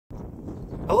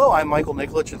Hello, I'm Michael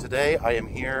Nikolic, and today I am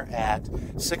here at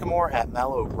Sycamore at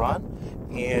Mallow Run,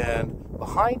 and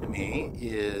behind me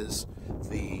is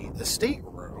the estate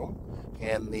room,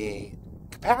 and the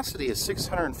capacity is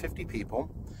 650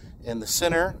 people. In the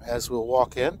center, as we'll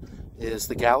walk in, is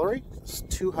the gallery. It's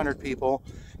 200 people,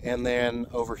 and then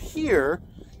over here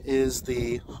is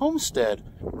the homestead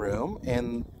room,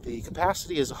 and the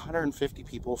capacity is 150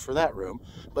 people for that room.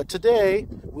 But today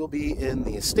we'll be in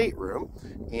the estate room,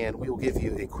 and we will give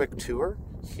you a quick tour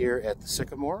here at the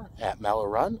Sycamore at Mallow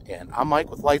Run. And I'm Mike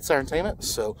with Lightstar Entertainment,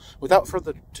 so without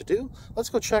further ado, let's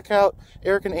go check out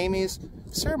Eric and Amy's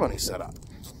ceremony setup.